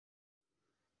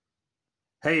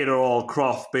Hey there all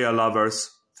craft beer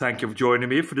lovers. Thank you for joining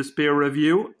me for this beer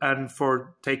review and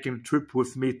for taking a trip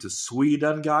with me to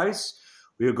Sweden, guys.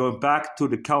 We are going back to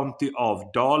the county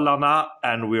of Dalarna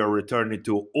and we are returning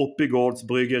to Oppigårds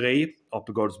Bryggeri,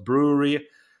 Oppigårds Brewery,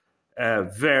 a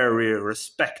very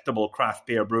respectable craft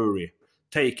beer brewery.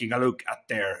 Taking a look at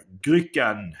their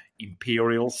Grycken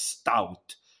Imperial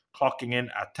Stout, clocking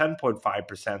in at 10.5%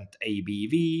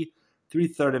 ABV,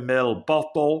 330ml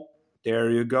bottle. There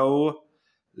you go.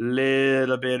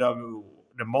 Little bit of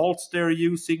the malts they're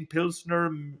using: Pilsner,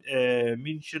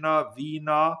 Münchener,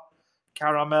 Wiener,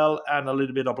 caramel, and a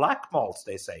little bit of black malts,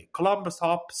 they say. Columbus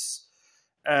hops.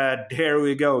 There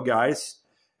we go, guys.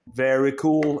 Very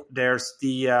cool. There's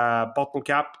the bottle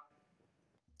cap.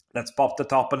 Let's pop the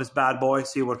top on this bad boy,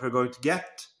 see what we're going to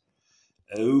get.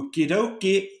 Okie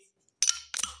dokie.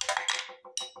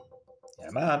 Yeah,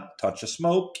 man. Touch of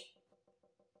smoke.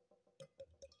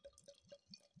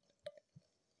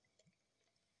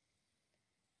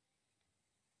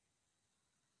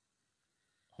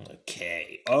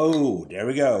 Okay. Oh, there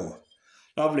we go.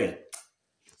 Lovely.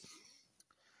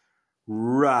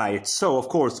 Right. So, of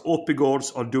course,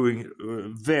 Oppigårds are doing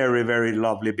very, very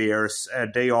lovely beers.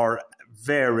 They are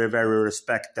very, very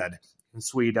respected in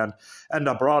Sweden and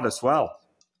abroad as well.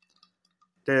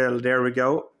 There we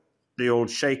go. The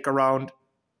old shake around.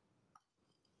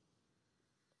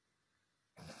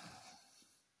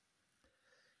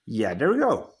 Yeah, there we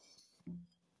go.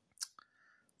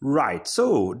 Right,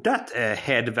 so that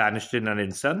head vanished in an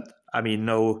instant. I mean,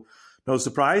 no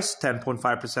surprise.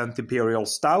 10.5% Imperial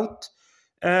Stout.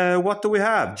 What do we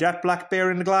have? Jet black beer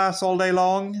in the glass all day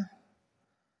long. A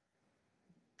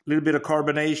little bit of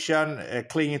carbonation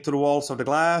clinging to the walls of the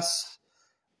glass.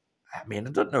 I mean, I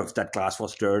don't know if that glass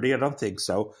was dirty. I don't think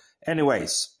so.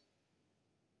 Anyways,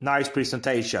 nice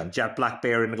presentation. Jet black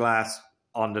beer in the glass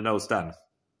on the nose then.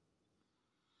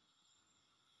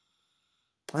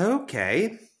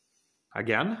 Okay.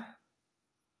 Again,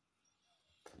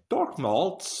 dark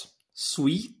malts,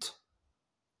 sweet,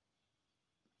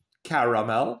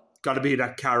 caramel. Gotta be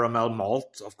that caramel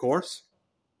malt, of course.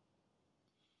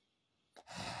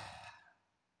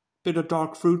 Bit of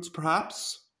dark fruits,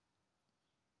 perhaps.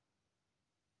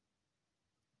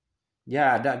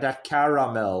 Yeah, that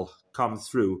caramel comes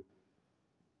through.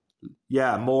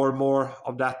 Yeah, more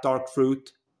of that dark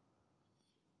fruit.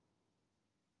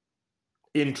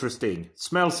 Interesting.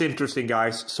 Smells interesting,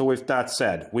 guys. So with that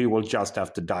said, we will just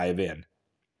have to dive in.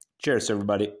 Cheers,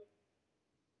 everybody.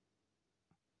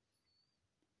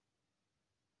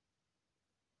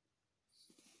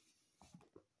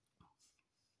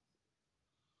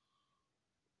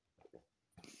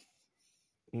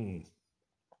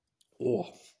 Oh.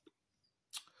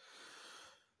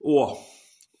 Oh.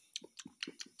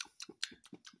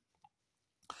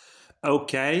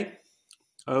 Okay.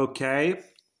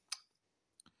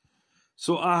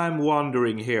 So I'm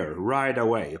wondering here right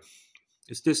away,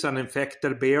 is this an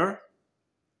infected beer?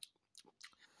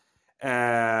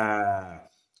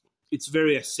 It's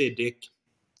very acidic,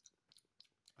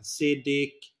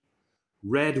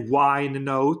 red wine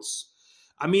notes.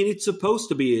 I mean, it's supposed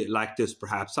to be like this,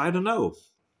 perhaps. I don't know.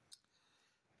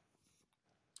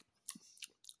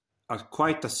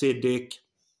 Quite acidic.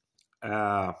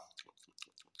 I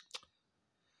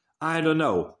don't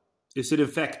know. Is it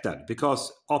infected?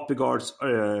 Because Oppigårds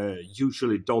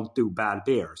usually don't do bad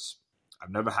beers.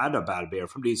 I've never had a bad beer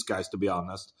from these guys, to be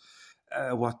honest.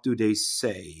 What do they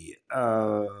say?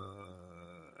 Yeah.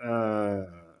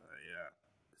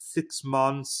 6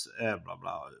 months, blah,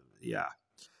 blah. Yeah.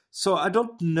 So I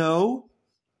don't know.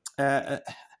 Again,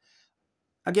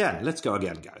 let's go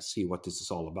again, guys. See what this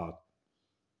is all about.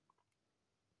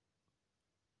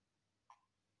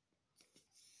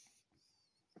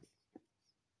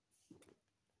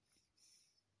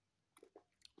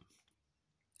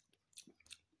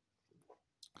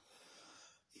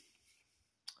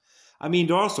 I mean,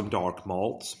 there are some dark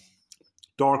malts,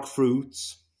 dark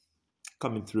fruits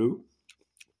coming through.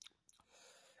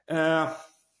 But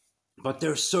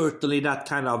there's certainly that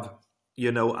kind of,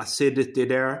 acidity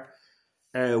there,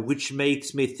 which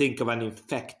makes me think of an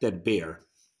infected beer.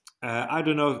 I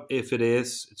don't know if it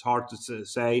is. It's hard to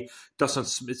say.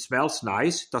 It smells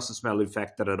nice. It doesn't smell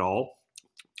infected at all.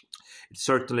 It's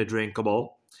certainly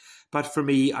drinkable. But for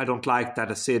me, I don't like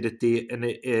that acidity and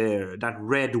that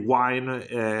red wine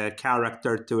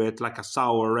character to it, like a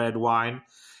sour red wine.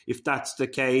 If that's the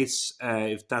case,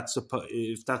 if that's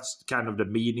kind of the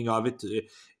meaning of it,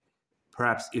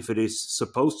 perhaps if it is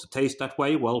supposed to taste that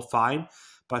way, well, fine.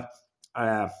 But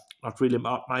not really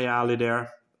up my alley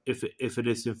there. If it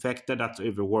is infected, that's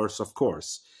even worse, of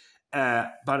course.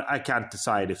 but I can't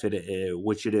decide if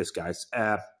which it is, guys.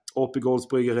 Oppigårds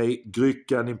Bryggeri,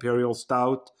 Grycken Imperial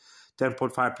Stout,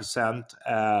 10.5%.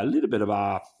 A little bit of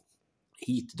a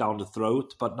heat down the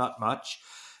throat, but not much.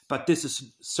 But this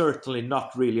is certainly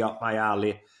not really up my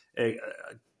alley. A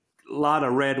lot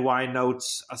of red wine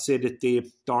notes,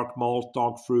 acidity, dark malt,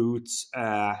 dark fruits.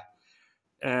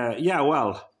 Yeah,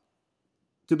 well,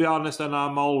 to be honest, and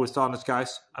I'm always honest,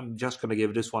 guys, I'm just going to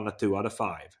give this one a 2 out of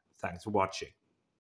 5. Thanks for watching.